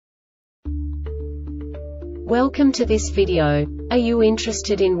Welcome to this video. Are you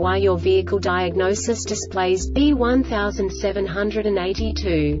interested in why your vehicle diagnosis displays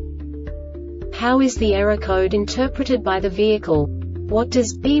B1782? How is the error code interpreted by the vehicle? What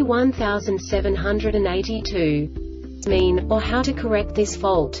does B1782 mean, or how to correct this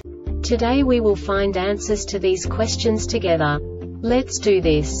fault? Today we will find answers to these questions together. Let's do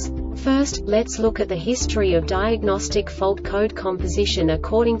this. First, let's look at the history of diagnostic fault code composition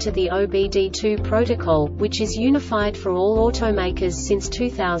according to the OBD2 protocol, which is unified for all automakers since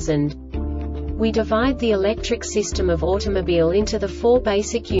 2000. We divide the electric system of automobile into the four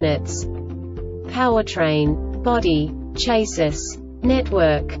basic units: powertrain, body, chassis,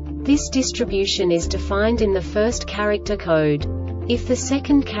 network. This distribution is defined in the first character code. If the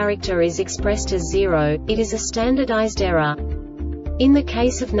second character is expressed as 0, it is a standardized error. In the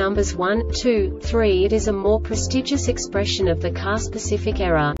case of numbers 1, 2, 3, it is a more prestigious expression of the car-specific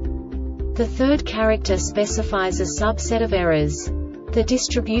error. The third character specifies a subset of errors. The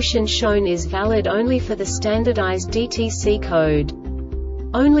distribution shown is valid only for the standardized DTC code.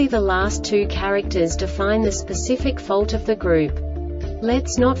 Only the last two characters define the specific fault of the group.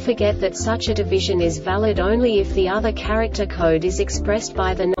 Let's not forget that such a division is valid only if the other character code is expressed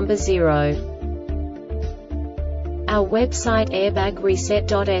by the number 0. Our website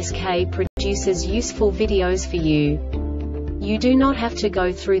airbagreset.sk produces useful videos for you. You do not have to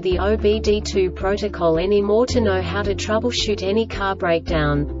go through the OBD2 protocol anymore to know how to troubleshoot any car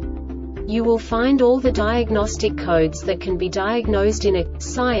breakdown. You will find all the diagnostic codes that can be diagnosed in a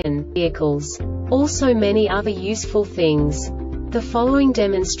Scion vehicles. Also many other useful things. The following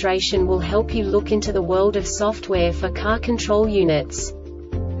demonstration will help you look into the world of software for car control units.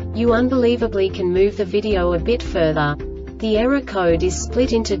 You unbelievably can move the video a bit further. The error code is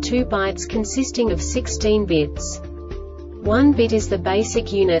split into 2 bytes consisting of 16 bits. 1 bit is the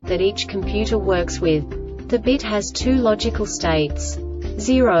basic unit that each computer works with. The bit has 2 logical states: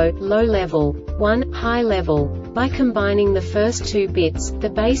 0, low level, 1, high level. By combining the first 2 bits, the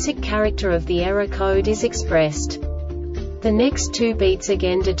basic character of the error code is expressed. The next 2 beats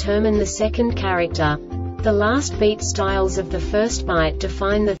again determine the second character. The last beat styles of the first byte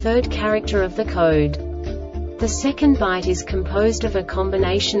define the third character of the code. The second byte is composed of a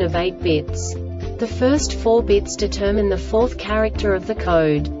combination of 8 bits. The first 4 bits determine the fourth character of the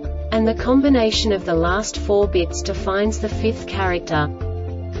code. And the combination of the last 4 bits defines the fifth character.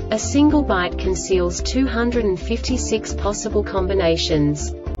 A single byte conceals 256 possible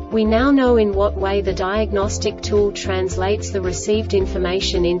combinations. We now know in what way the diagnostic tool translates the received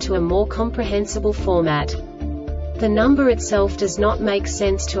information into a more comprehensible format. The number itself does not make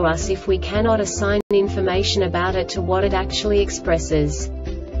sense to us if we cannot assign information about it to what it actually expresses.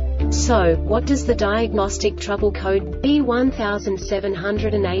 So, what does the diagnostic trouble code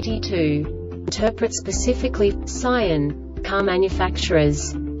B1782 interpret specifically for Scion car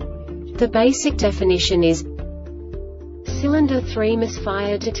manufacturers? The basic definition is cylinder 3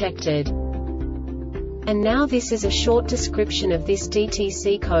 misfire detected. And now this is a short description of this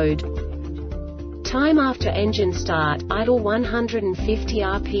DTC code. Time after engine start, idle 150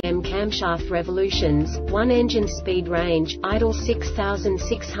 RPM camshaft revolutions, 1 engine speed range, idle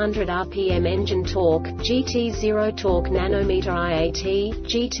 6600 RPM engine torque, GT0 torque nanometer IAT,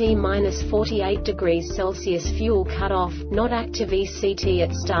 GT-48 degrees Celsius fuel cutoff, not activeECT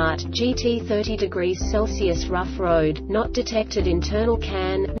at start, GT 30 degrees Celsius rough road, not detected internal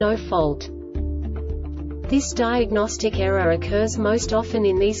CAN, no fault. This diagnostic error occurs most often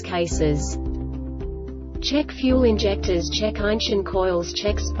in these cases: check fuel injectors, check ignition coils,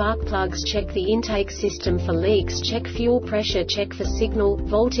 check spark plugs, check the intake system for leaks, check fuel pressure, check for signal,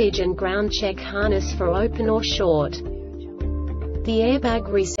 voltage and ground, check harness for open or short. The Airbag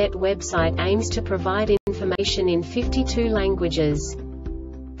Reset website aims to provide information in 52 languages.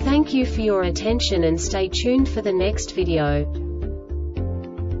 Thank you for your attention and stay tuned for the next video.